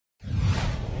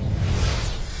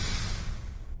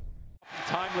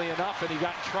timely enough, and he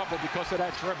got in trouble because of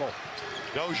that dribble.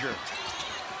 Dozier.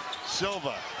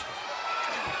 Silva.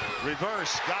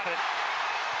 Reverse. Got it.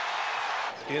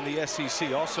 In the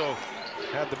SEC, also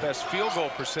had the best field goal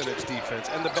percentage defense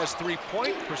and the best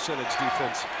three-point percentage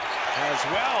defense as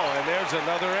well. And there's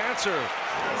another answer.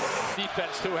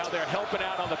 Defense, too, how they're helping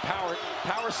out on the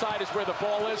power side is where the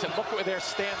ball is, and look where they're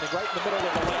standing, right in the middle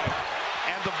of the lane.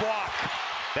 And the block.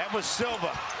 That was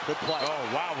Silva. Good play. Oh,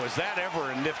 wow, was that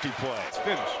ever a nifty play? It's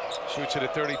finished. Shoots it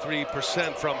at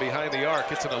 33% from behind the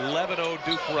arc. It's an 11-0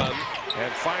 Duke run,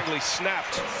 and finally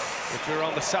snapped. If you're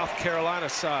on the South Carolina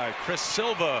side, Chris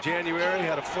Silva, January,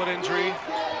 had a foot injury.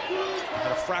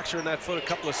 Had a fracture in that foot a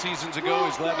couple of seasons ago.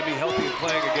 He's glad to be healthy and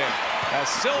playing again. As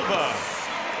Silva.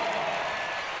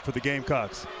 For the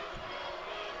Gamecocks.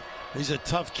 He's a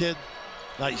tough kid.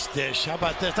 Nice dish. How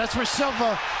about this? That's where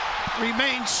Silva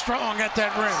remains strong at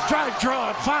that rim. Drive,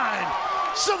 draw, fine.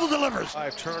 Silva delivers.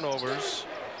 5 turnovers.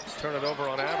 Turn it over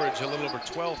on average a little over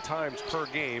 12 times per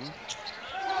game.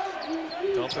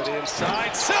 Dump it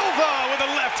inside. Silva with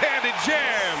a left-handed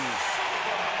jam.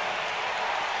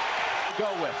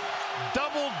 Go with.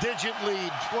 Double-digit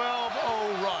lead,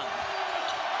 12-0 run.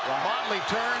 Motley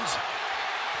turns.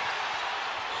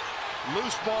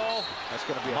 Loose ball. That's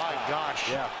going to be a My foul.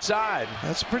 gosh. Yeah. Side.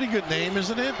 That's a pretty good name,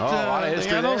 isn't it? Oh, a lot of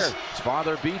history there. Leanos? His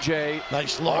father, BJ.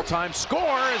 Nice look. All-time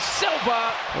score is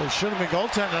Silva. Oh, should have been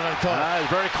goaltending, I thought.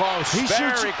 Very close.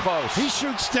 Very close. He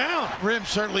shoots down. Rim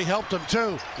certainly helped him,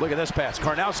 too. Look at this pass.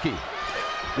 Karnowski.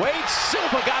 Wade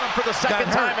Silva got him for the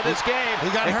second time in this game. He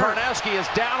got and hurt. Karnowski is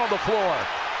down on the floor.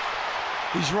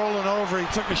 He's rolling over. He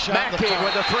took a shot. Mackey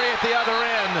with the 3 at the other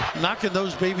end. Knocking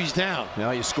those babies down.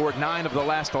 Now he scored 9 of the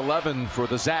last 11 for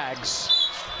the Zags.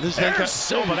 There's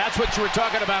Silva. That's what you were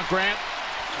talking about, Grant.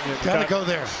 Gotta go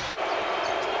there.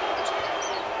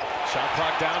 Shot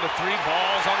clock down to 3.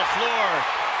 Balls on the floor.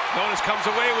 Notice comes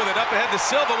away with it. Up ahead to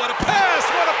Silva. What a pass.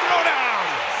 What a throwdown.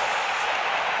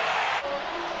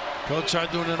 Coach are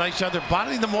doing a nice job. They're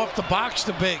bottling them off the box,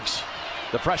 the bigs.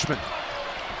 The freshman.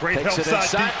 Great Takes help it side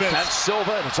inside. defense. That's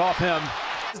Silva, and it's off him.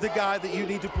 Is the guy that you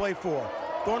need to play for.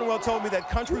 Thornwell told me that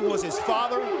Country was his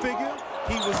father figure.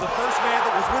 He was the first man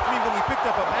that was with me when we picked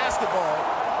up a basketball.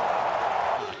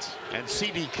 And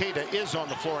C.D. Keita is on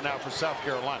the floor now for South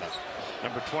Carolina.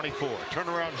 Number 24.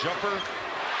 Turnaround jumper.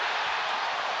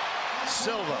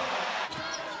 Silva.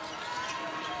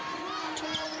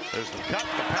 There's the cut,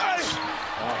 the pass.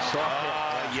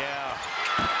 Yeah.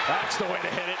 That's the way to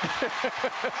hit it.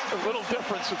 A little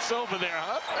difference with Silva there,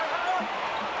 huh?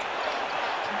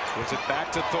 Gives it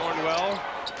back to Thornwell.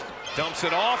 Dumps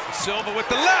it off. Silva with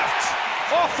the left.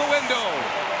 Off the window.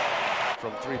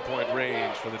 From 3-point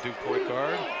range for the Duke point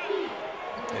guard.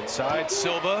 Inside,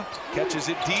 Silva catches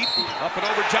it deep. Up and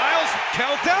over Giles.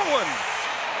 Count that one.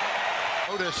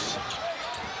 Otis,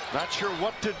 not sure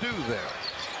what to do there.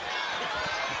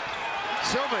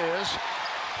 Silva is.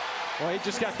 Well, he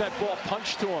just got that ball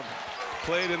punched to him.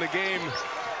 Played in the game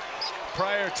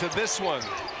prior to this one.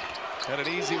 Had an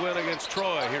easy win against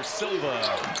Troy. Here's Silva.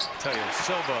 I tell you,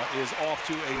 Silva is off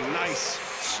to a nice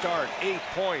start. 8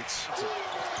 points.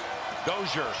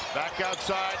 Dozier back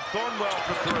outside. Thornwell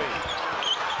for 3.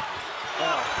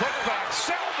 Put back.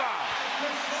 Silva.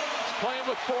 He's playing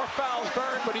with 4 fouls,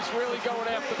 Vern, but he's really going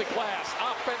after the glass.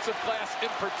 Offensive glass in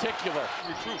particular.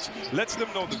 Recruits. Lets them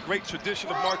know the great tradition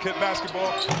of Marquette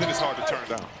basketball. Then it's hard to turn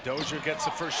down. Dozier gets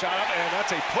the first shot up, and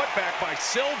that's a putback by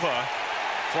Silva.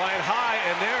 Flying high,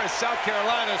 and there is South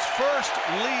Carolina's first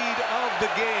lead of the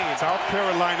game. South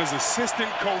Carolina's assistant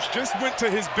coach just went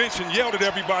to his bench and yelled at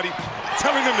everybody,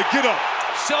 telling them to get up.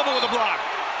 Silva with a block.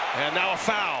 And now a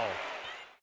foul.